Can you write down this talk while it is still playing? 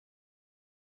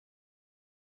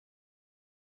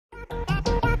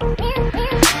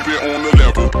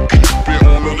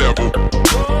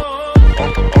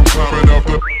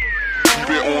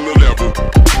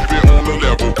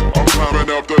level. I'm climbing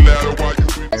up the ladder while you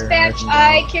in Dispatch,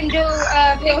 I can do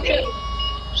a field trip.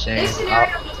 Same. This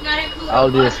scenario does not include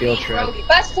I'll do a field trip.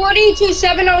 Bus 40 to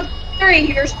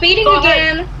 703. You're speeding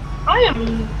again. I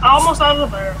am almost out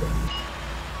of there.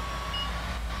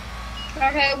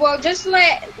 Okay, well, just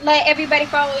let everybody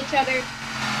follow each other.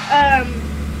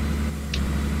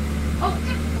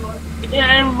 Yeah,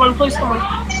 everyone, please come on.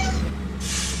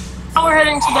 Now we're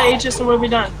heading to the HS and we'll be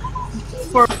done.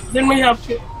 Then we have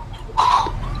to.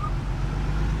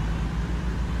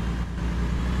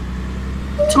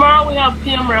 Tomorrow we have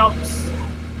PM routes.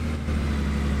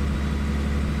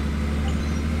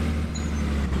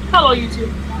 Hello,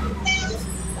 YouTube.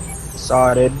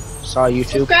 Saw it. Saw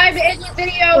YouTube. Subscribe to Ed's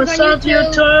videos What's on up,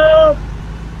 YouTube.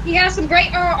 He has some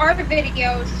great art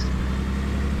videos.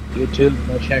 YouTube,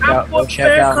 go check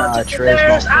out Trey's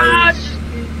plays.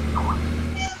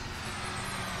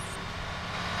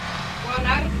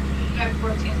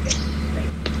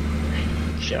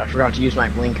 Shit, I forgot to use my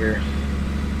blinker.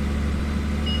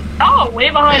 Oh, way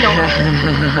behind over.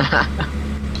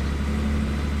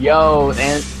 Yo,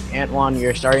 Antoine,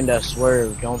 you're starting to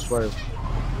swerve. Don't swerve.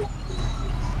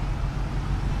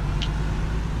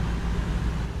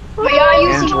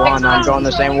 Antoine, I'm going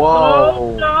the same.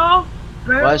 Whoa. No.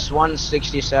 West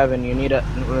 167. You need a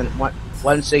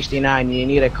 169. You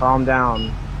need to calm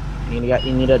down. You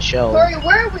need to chill. Corey,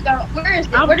 where are we going? Where is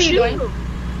it? What are you doing?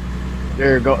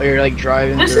 You're like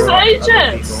driving. This through is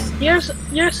HS.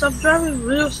 Yes, I'm driving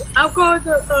wheels. I'll go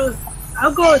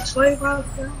at 20 miles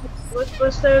per hour.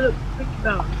 What's there to think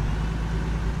about?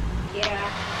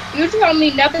 Yeah. You told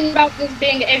me nothing about this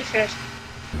being HS.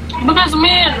 Because me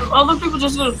and other people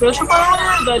just did a field trip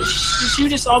earlier that you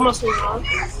just almost went on.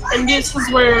 And this is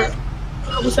where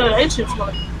we said HS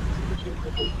was.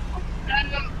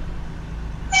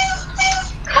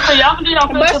 Okay, y'all can do y'all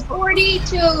field Bus trip. 40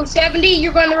 to 70,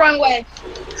 you're going the wrong way.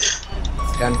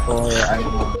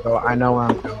 10-4. I know where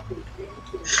I'm going.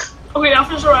 Okay, y'all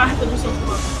finish I have to do something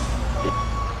else.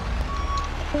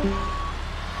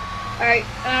 Alright,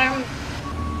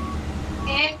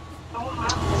 and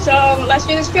so let's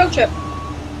do this field trip.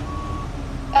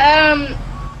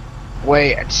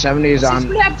 Wait, 70s Since on.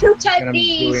 we have two Type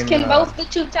Ds, can both the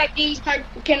two Type Ds park,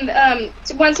 can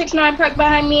 169 park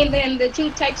behind me and then the two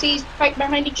Type Cs park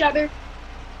behind each other?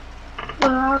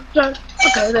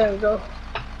 Okay, there we go.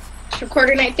 To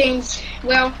coordinate things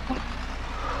well.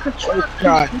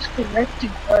 God.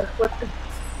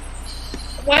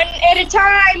 One at a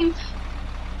time.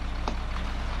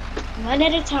 One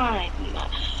at a time.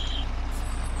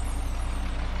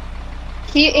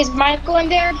 Is Michael in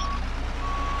there?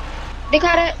 They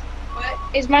got it. What?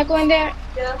 Is Michael in there?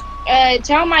 Yeah.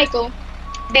 Tell Michael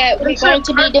that we're going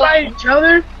to be doing each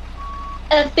other.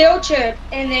 A field trip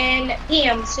and then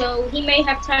PM, so he may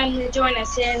have time to join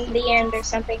us in the end or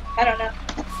something. I don't know.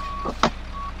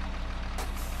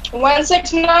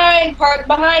 169, park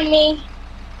behind me.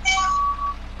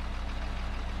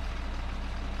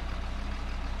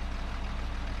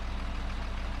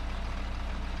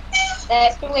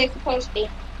 That's the way it's supposed to be.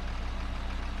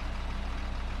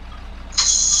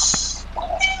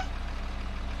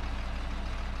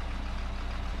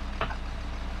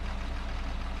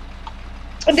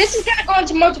 This is gonna go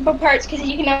into multiple parts because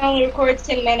you can only record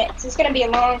 10 minutes. It's gonna be a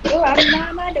long.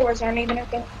 Oh, my doors aren't even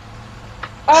open.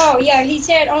 Oh yeah, he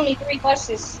said only 3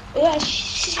 buses. Ugh.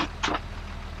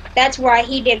 That's why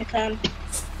he didn't come.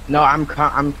 No, I'm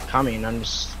coming.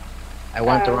 I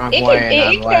went the wrong way and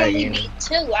I'm It could only be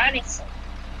 2, honestly.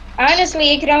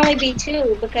 Honestly, it could only be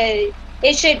 2 because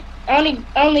it should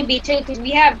only be 2 because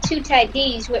we have 2 Type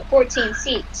Ds with 14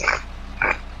 seats.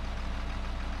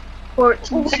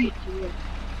 14 seats.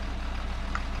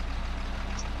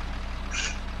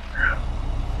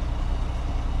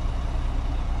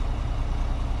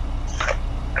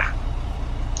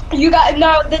 You got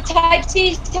no. The Type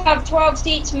Cs have 12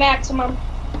 seats maximum.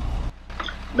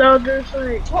 No, there's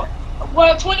like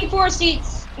 24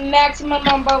 seats maximum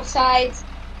on both sides.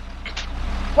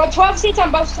 Well, 12 seats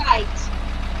on both sides.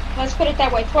 Let's put it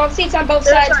that way. 12 seats on both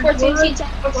sides, 14 seats on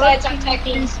both sides on Type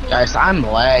Ds. Guys, I'm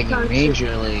lagging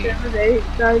majorly. 7,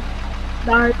 8,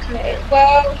 9, 10.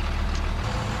 Well,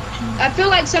 I feel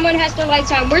like someone has their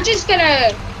lights on. We're just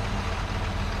gonna.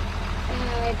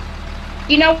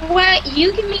 You know what?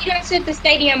 You can meet us at the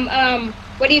stadium.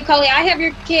 What do you call it? I have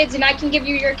your kids, and I can give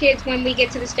you your kids when we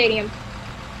get to the stadium.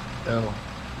 Oh.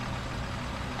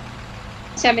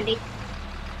 70.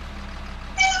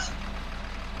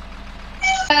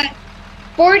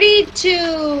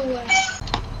 42.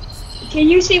 Can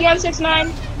you see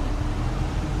 169?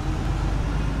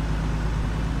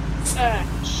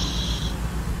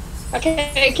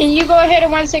 Okay, can you go ahead at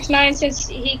 169 since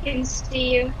he can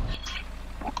see you?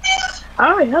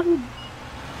 Alright, haven't.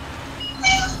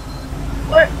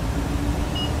 What?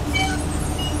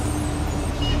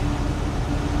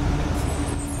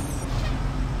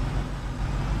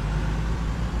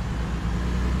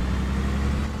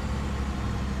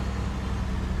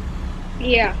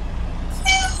 Yeah.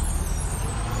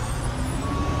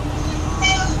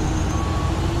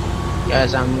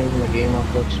 Guys, I'm moving the game up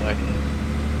quick so I can.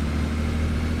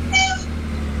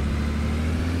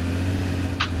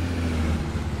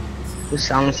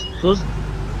 Whose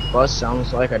bus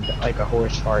sounds like a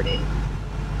horse farting?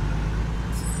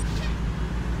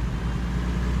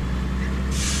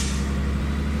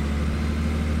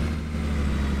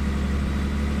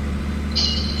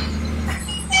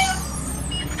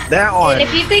 That one. And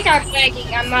if you think I'm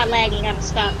lagging, I'm not lagging. I'm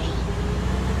stopping.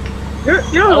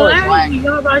 You're lagging.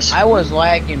 I was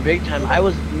lagging big time. I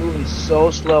was moving so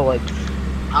slow, like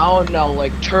I don't know,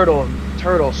 like turtle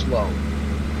slow.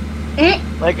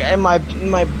 Like in my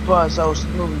bus, I was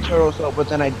moving turtle slow, but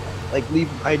then I'd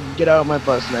get out of my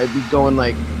bus and I'd be going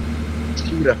like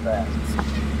super fast.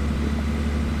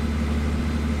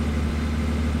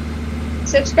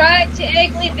 Subscribe to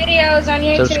Eggley Videos on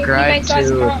YouTube. Subscribe he makes lots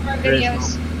to of more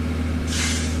videos.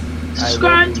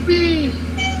 Subscribe to me.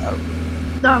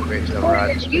 No. Raise the Are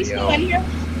rods you still video. in here?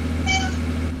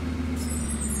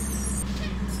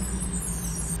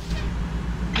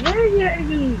 Yeah,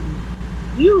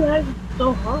 you lag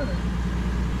so hard.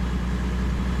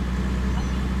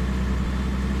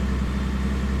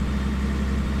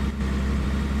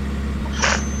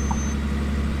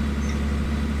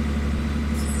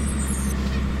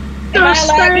 Am I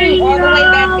lagging all the way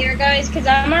back there, guys? Because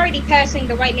I'm already passing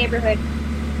the white neighborhood.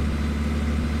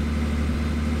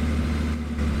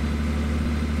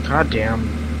 God damn.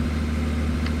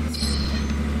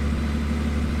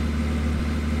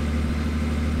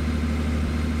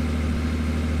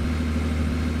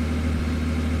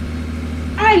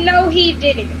 I know he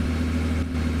did it.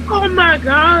 Oh my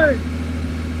god!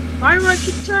 Why do I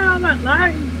keep turning on that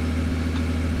light?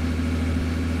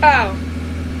 Oh.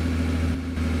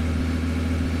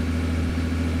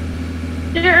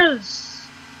 Yes.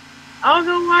 I don't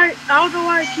know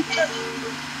why I keep touching.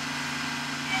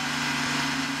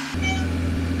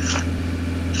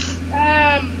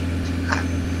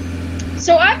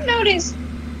 So I've noticed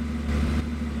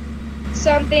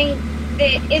something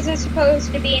that isn't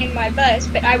supposed to be in my bus,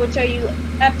 but I will tell you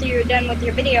after you're done with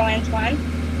your video, Antoine.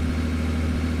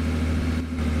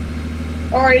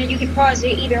 Or you can pause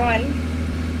it, either one.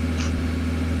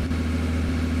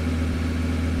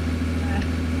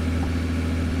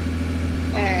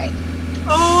 Alright.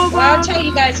 Oh my Well, I'll tell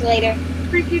you guys later.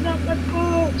 freaking up my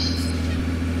phone.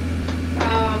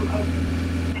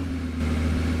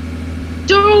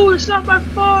 Dude, it's not my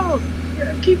fault.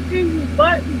 I keep hitting the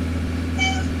button.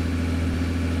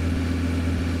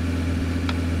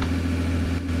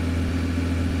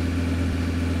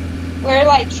 We're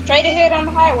like straight ahead on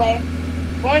the highway,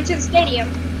 going to the stadium.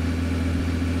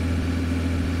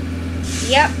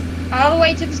 Yep, all the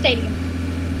way to the stadium.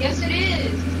 Yes, it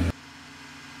is.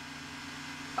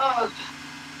 Oh,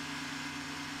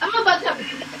 I'm about to.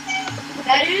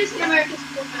 That is the American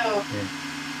school bill.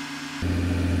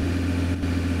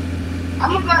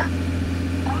 I'm about to.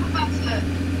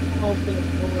 Oh, good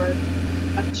lord!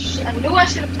 I knew I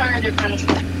should have turned in front of you.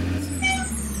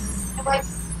 Like,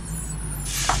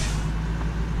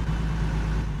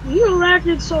 You're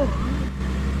lagging so hard.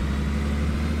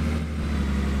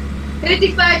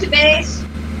 55 to base.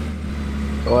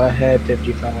 Go ahead,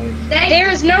 55. There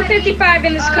is no 55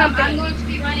 in this I'm company. going to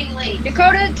be running late.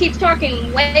 Dakota keeps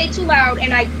talking way too loud,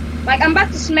 and I'm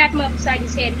about to smack him upside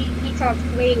his head. He talks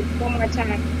way one more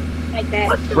time, like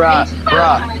that.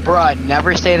 Bruh,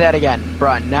 never say that again.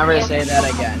 Bruh, never say that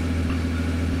again.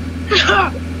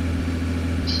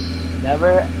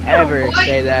 Never ever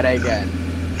say that again.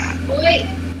 Wait.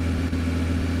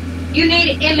 You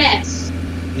need MS.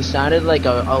 You sounded like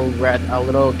a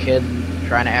little kid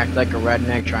trying to act like a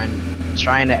redneck,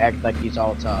 trying to act like he's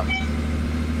all tough.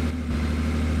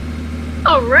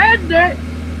 A redneck?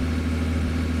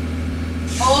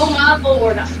 Oh my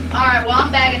lord. Alright, well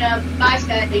I'm bagging up. Bye,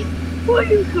 Stephanie. What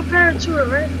are you comparing to a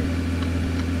redneck?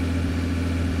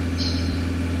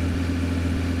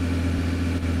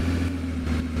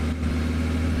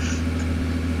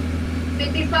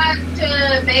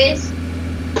 $55 to base.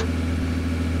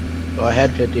 Go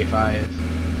ahead, 55.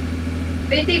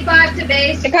 55 to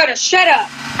base. Dakota, shut up.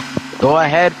 Go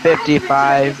ahead,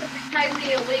 55.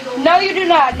 Highly illegal. No, you do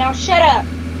not. Now shut up.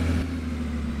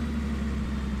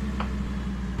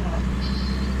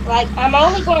 Like, I'm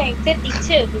only going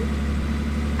 52.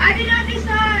 I did not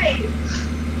decide.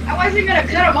 I wasn't gonna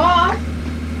cut him off.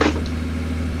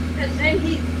 Cause then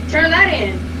he turned that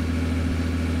in.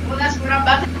 Well, that's what I'm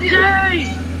about to do.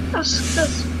 Yay! That's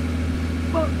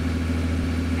fuck.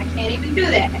 I can't even do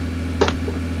that.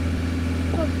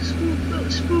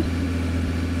 Spook.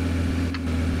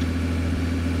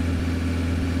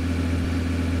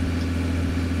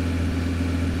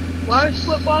 Why is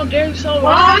football game so Well,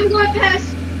 long? I'm going past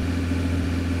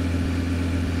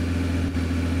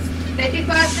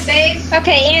 55 to base.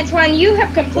 Okay, Antoine, you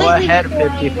have completely Go ahead, gone the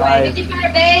wrong 55. way. 55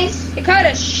 to base.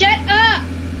 Dakota, shut up!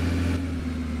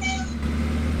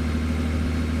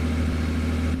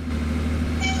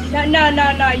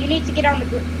 No. You need to get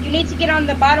on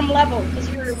the bottom level because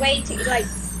you're way too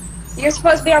you're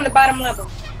supposed to be on the bottom level.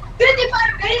 55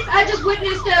 to base. I just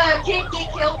witnessed a kid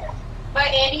get killed by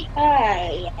Andy.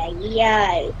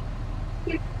 Ay.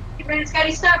 He ran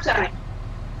Scotty's stop sign.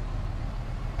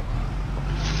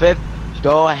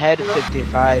 Go ahead,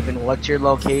 55, and what's your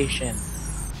location?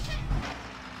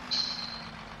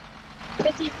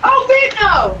 50. Oh, wait,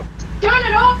 no! Turn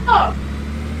it off!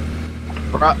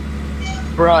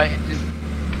 Bro,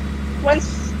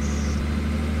 Once.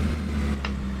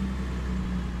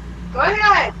 Go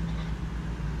ahead.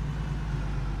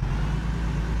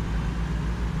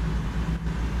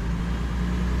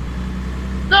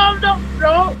 No.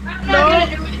 I'm not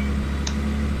gonna do it.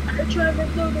 I tried to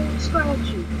do the scratch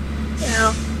you.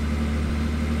 Yeah.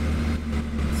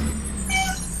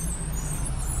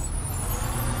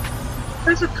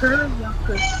 There's a curve,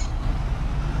 Yucker.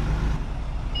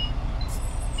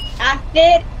 I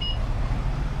fit.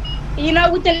 You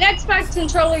know, with the Xbox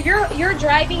controller, you're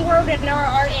driving road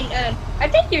and I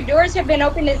think your doors have been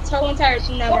open this whole entire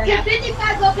Well, can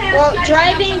 55 go past Well,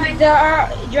 Scotty's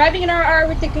driving an RR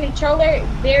with the controller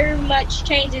very much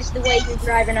changes the way you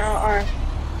drive an RR.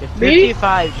 the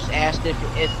 55 just asked if you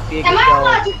could Am I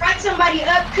allowed go. to write somebody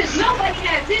up? Because nobody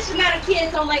has this amount of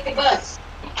kids on like a bus.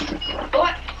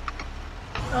 What?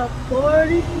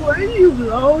 40, where are you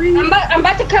going? I'm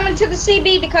about to come into the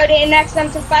CB, Dakota, and ask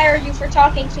them to fire you for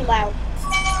talking too loud.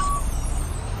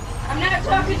 I'm not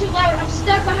talking too loud. I'm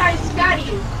stuck behind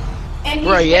Scotty. And he's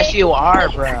Bro, yes waiting. you are,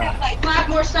 I bro. have like 5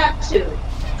 more stops to it.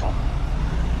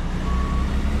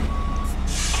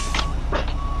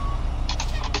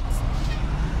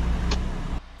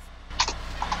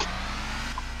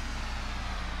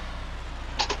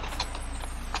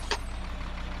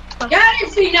 Y'all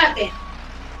didn't see nothing.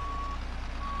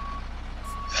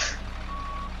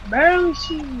 Barely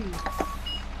see you.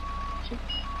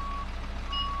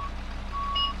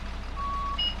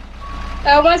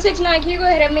 169, can you go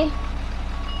ahead of me?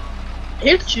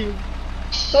 Hit you.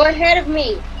 Go ahead of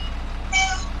me.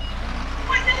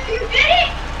 What the you did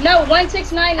it? No,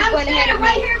 169 is I'm going ahead standing of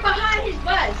right me. here behind his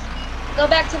bus. Go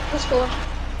back to the school.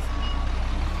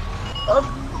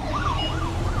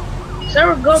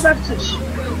 Sarah, go back to school.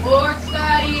 Good Lord,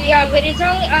 Scotty. Yeah, but it's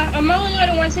only I'm only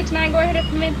letting 169 go ahead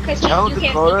of me because Tell you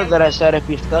can't Dakota see that I said if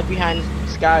you're stuck behind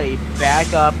Scotty,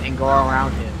 back up and go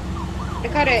around him. him.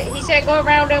 Dakota, he said go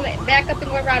around him, back up and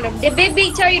go around him. Did Big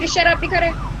B tell you to shut up,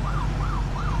 Dakota?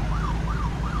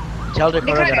 Tell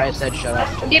Dakota that I said shut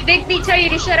up. Did Big B tell you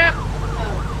to shut up?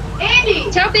 Andy.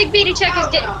 Tell Big B to check his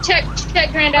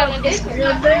check Grand Island This is Discord.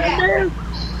 not fair.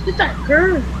 Get that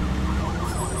curve.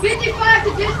 55 to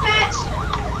dispatch.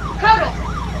 Dakota.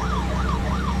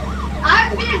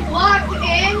 I've been blocked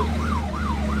in.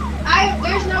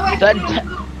 There's no way for me to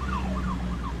move.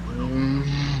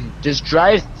 Just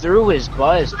drive through his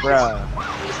bus, bro.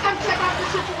 Please come check out the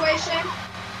situation.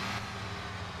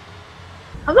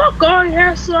 I'm not going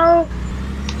here, so.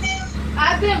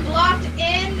 I've been blocked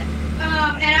in, and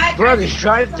I. Bro, just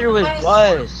drive through his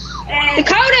bus. And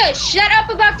Dakota, shut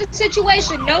up about the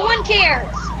situation. No one cares.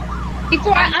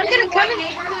 Before I'm gonna come in.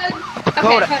 neighborhood.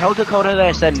 Dakota, Okay, tell Dakota that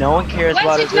I said no one cares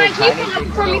about his 169, little can you tiny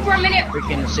pull up for me for a minute?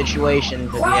 freaking situation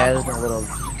because he has no little.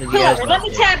 Because he Hold has on, no let me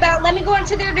tab out. Let me go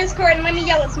into their Discord and let me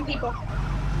yell at some people.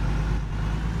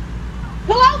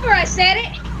 Pull over, I said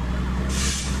it.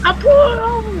 I pull it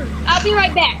over. I'll be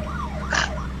right back.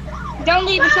 Don't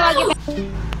leave until I get back.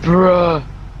 Bruh.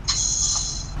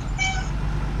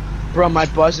 Bro, my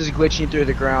bus is glitching through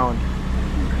the ground.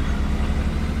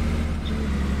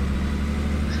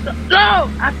 No,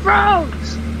 I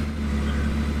froze.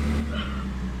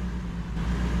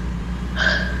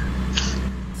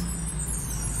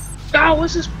 God,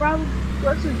 what's his problem?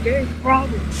 What's his game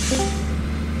problem?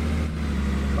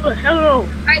 Oh, hello.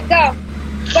 Alright, go.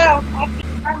 Go.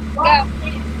 Go.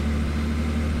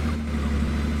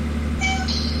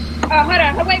 Oh, hold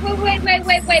on. Wait.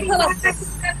 Pull up.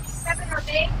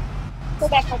 Go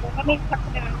back over. Let me talk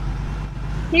to them.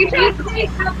 You tell me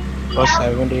Plus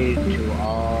 70 to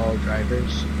all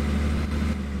drivers.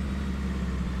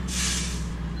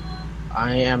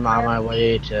 I am on my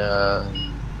way to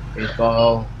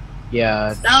baseball.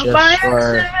 Yeah,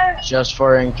 just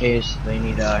for in case they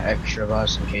need extra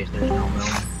bus in case there's no room.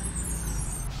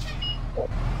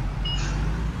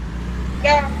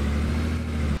 Yeah.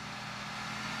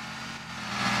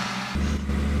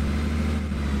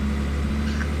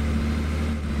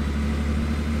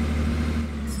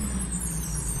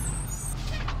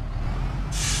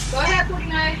 Go ahead,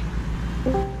 49.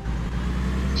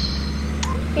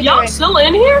 Y'all still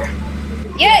in here?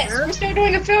 Yes, we're still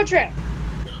doing a field trip.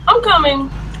 I'm coming.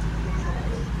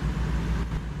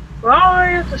 We're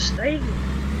already at the stadium.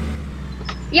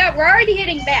 Yeah, we're already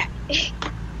heading back.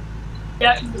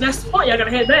 Yeah, that's the point. Y'all gotta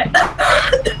head back.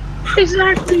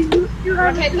 Exactly. You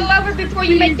have Okay, pull over before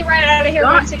you make the ride out of here,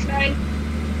 169.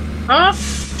 Huh?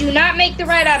 Do not make the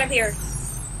ride out of here.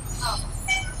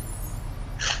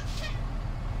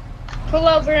 Pull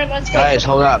over and let's go. Guys,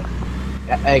 hold up.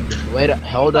 Hey, wait up.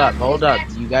 Hold up.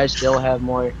 You guys still have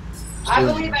more I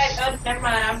believe students. I. Oh, never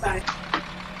mind. I'm fine.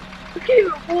 Keep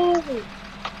moving.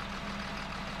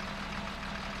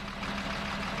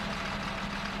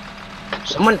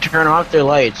 Someone turn off their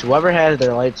lights. Whoever has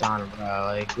their lights on, bro.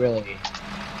 Like, really.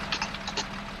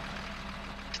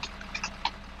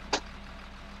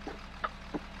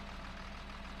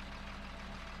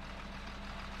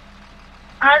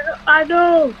 I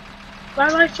know. My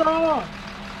lights are on.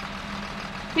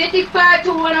 55 to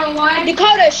 101.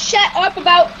 Dakota, shut up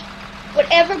about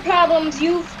whatever problems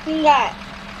you've got.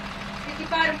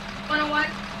 55 to 101.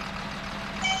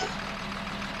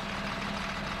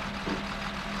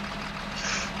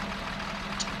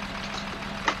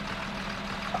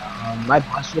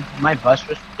 My bus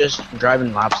was just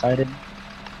driving lopsided.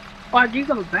 Why'd you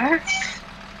go back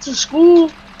to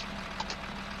school?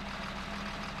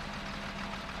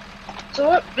 So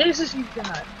what business you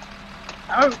got?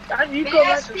 How do you go May I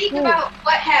back to speak school? about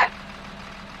what happened?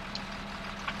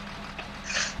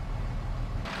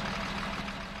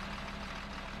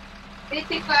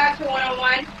 $55 to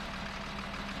 101.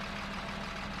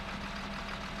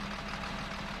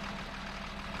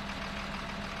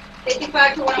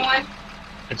 $55 to 101.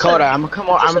 Dakota, I'm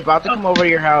about to come over to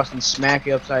your house and smack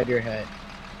you upside your head.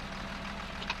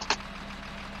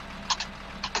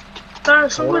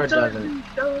 Someone doesn't.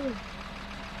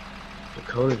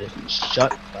 Dakota doesn't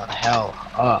shut the hell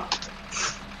up.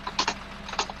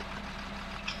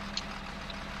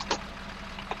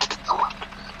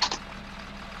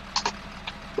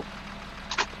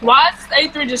 Why is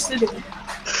A3 just sitting there?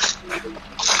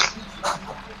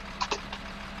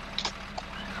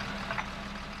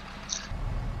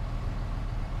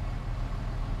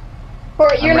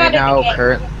 You're not I'm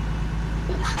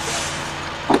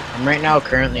right now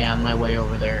currently on my way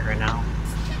over there right now.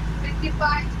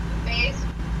 55 base.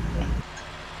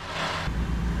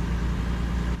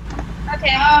 Okay.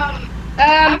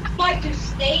 I would like to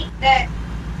state that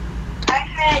I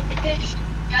had finished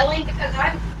yelling because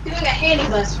I'm doing a handy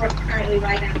bus currently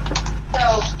right now.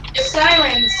 So the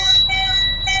sirens.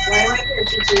 Why do I hear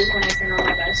teachers when I turn on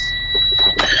my bus?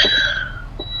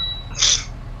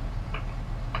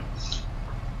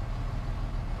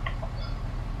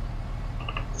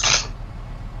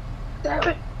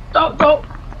 Don't.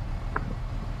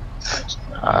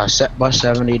 Set bus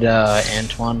 70 to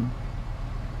Antoine.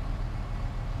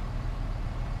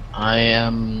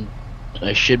 I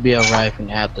should be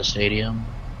arriving at the stadium.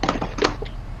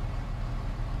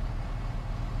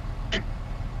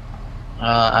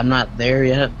 I'm not there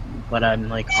yet, but I'm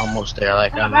like almost there.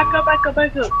 Like Back up.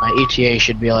 my ETA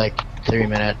should be like 3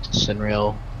 minutes in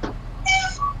real.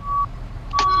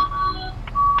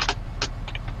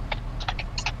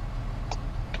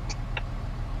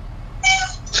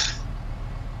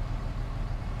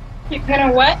 You're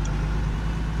gonna what?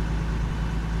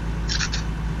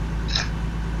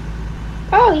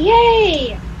 Oh,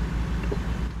 yay!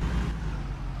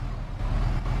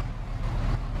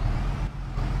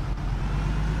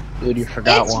 Dude, you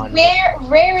forgot It's one.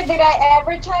 rare that I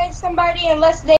advertise somebody unless they